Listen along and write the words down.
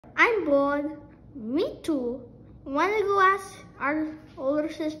I'm bored. Me too. Wanna go ask our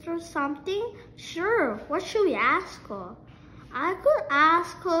older sister something? Sure. What should we ask her? I could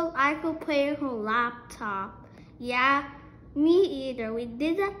ask her if I could play on her laptop. Yeah, me either. We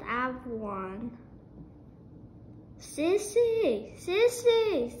didn't have one. Sissy.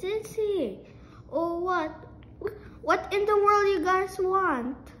 Oh, what? What in the world you guys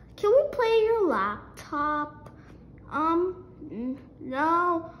want? Can we play your laptop?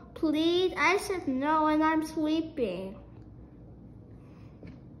 No, please. I said no and I'm sleeping.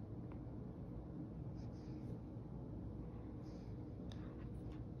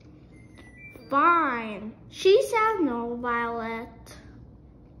 Fine. She said no, Violet.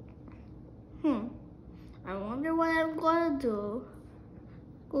 I wonder what I'm gonna do.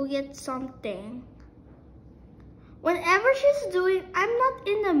 Go get something. Whenever she's doing, I'm not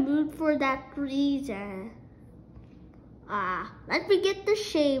in the mood for that reason. Let me get the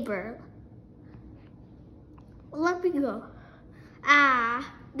shaver. Let me go.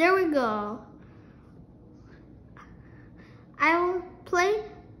 There we go. I will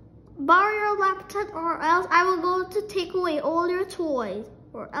borrow your laptop, or else I will go to take away all your toys,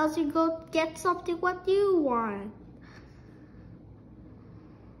 or else you go get something what you want.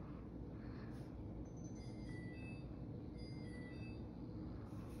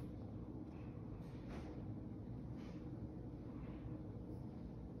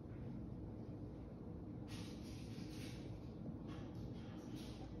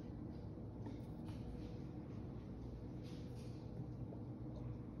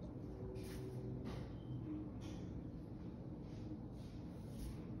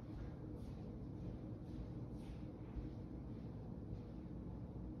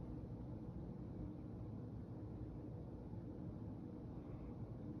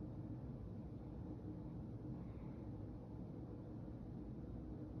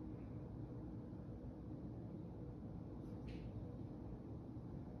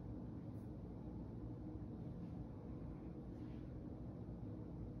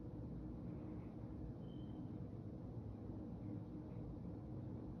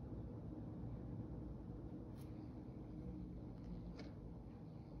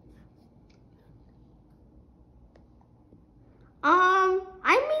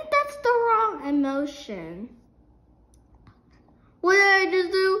 I mean that's the wrong emotion. What did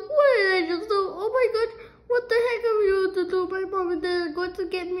I just do? Oh my god, what the heck are you going to do? My mom and dad are going to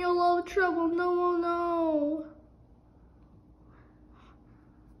get me a lot of trouble. No.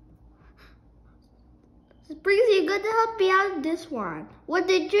 Springsy, you're going to help me out with this one. What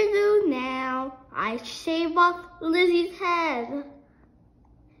did you do now? I shaved off Lizzie's head.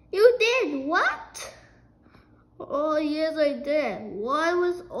 You did? What? Oh, yes, I did. What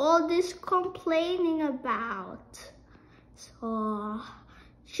was all this complaining about? So,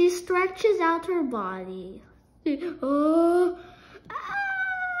 she stretches out her body. Oh,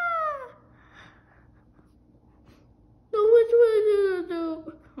 which one did I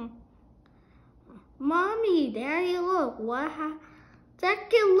do? Mommy, there you look. What happened?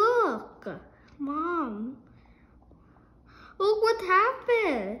 Second look. Mom. Look what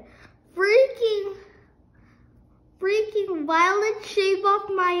happened. Freaking Violet shaved off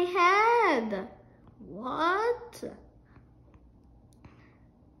my head. What?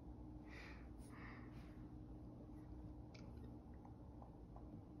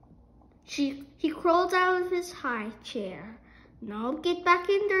 He crawled out of his high chair. No, get back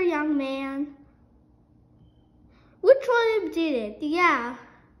in there, young man. Which one of you did it? Yeah.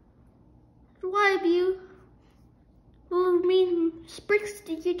 Why of you? Well, I mean, Sprix,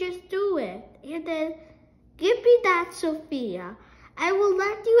 did you just do it? And then, give me that, Sophia. I will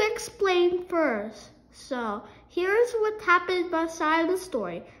let you explain first. So, here's what happened beside the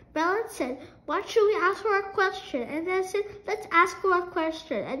story. Bella said, what should we ask her a question? And then I said, let's ask her a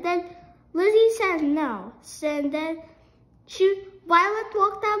question. And then Lizzie said no. And then Violet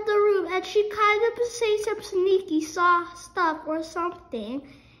walked out the room and she kind of said some sneaky stuff or something.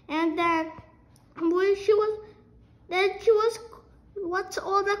 And then when she was, what's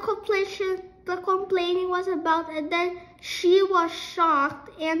all the complaining was about, and then she was shocked,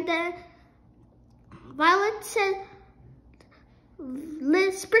 and then Violet said,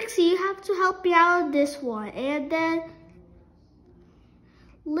 Sprixie, you have to help me out on this one. And then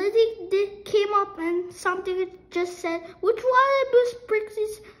Lizzie came up and something just said, which one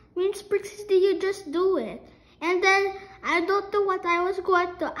of Sprixie's did you just do it? And then I don't know what I was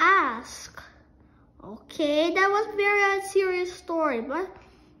going to ask. Okay, that was very unserious story, but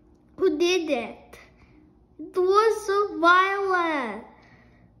who did it? It was so violent.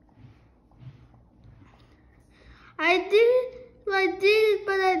 I didn't I did it,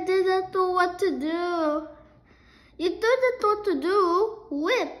 but I didn't know what to do. You didn't know what to do.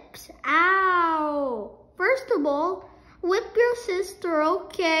 Whips. Ow. First of all, whip your sister,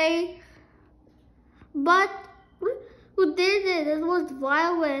 okay? But who did it? It was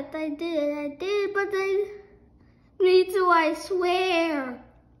Violet. I did, but me too, I swear.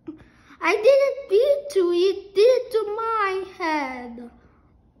 I didn't mean to. You did it to my head.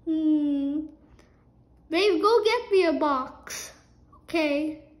 Babe, go get me a box.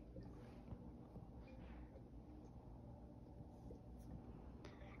 Okay.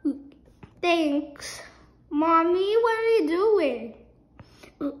 Thanks. Mommy, what are you doing?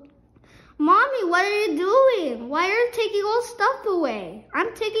 Mommy, what are you doing? Why are you taking all stuff away?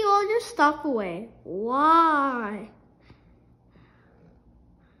 I'm taking all your stuff away. Why?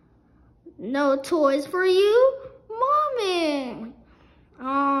 No toys for you? Mommy!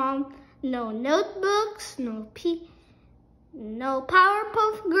 No notebooks, no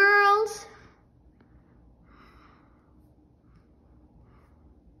Powerpuff Girls.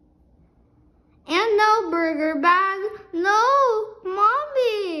 And no burger bag. No,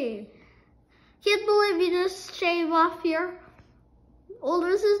 Mommy! Can't believe you just shave off your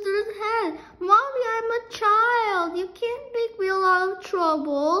older sister's head. Mommy, I'm a child. You can't make me a lot of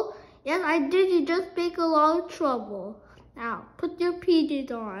trouble. Yes, I did. You just make a lot of trouble. Now, put your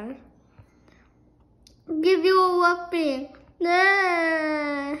PJs on. I'll give you a whooping.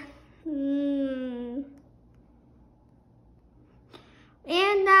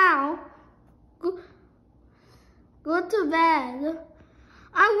 And now, go to bed.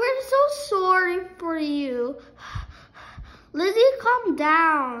 We're so sorry for you. Lizzie, calm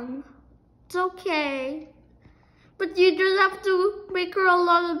down. It's okay. But you just have to make her a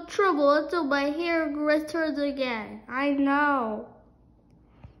lot of trouble until my hair returns again. I know.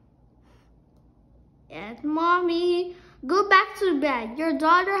 Yes, Mommy, go back to bed. Your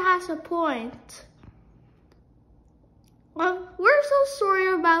daughter has a point. We're so sorry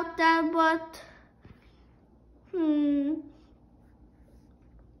about that, but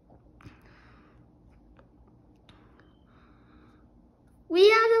we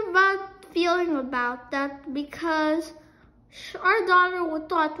had a bad feeling about that because our daughter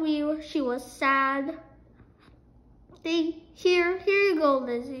thought she was sad. Here you go,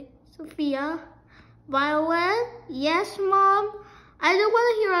 Lizzie. Sophia. Violet? Yes, Mom? I don't want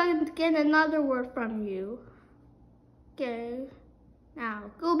to hear again another word from you. Okay.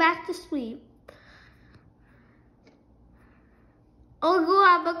 Now, go back to sleep. I'll go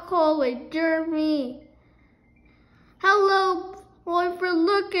have a call with Jeremy. Hello, boyfriend,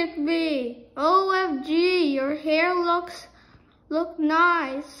 look at me. OMG, your hair look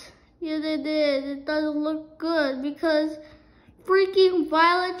nice. Yes, it is. It doesn't look good because freaking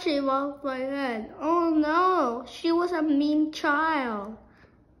Violet shaved off my head. Oh no, she was a mean child.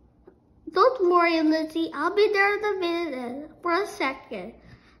 Don't worry, Lizzie. I'll be there in a minute for a second.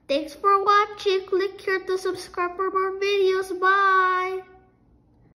 Thanks for watching. Click here to subscribe for more videos. Bye.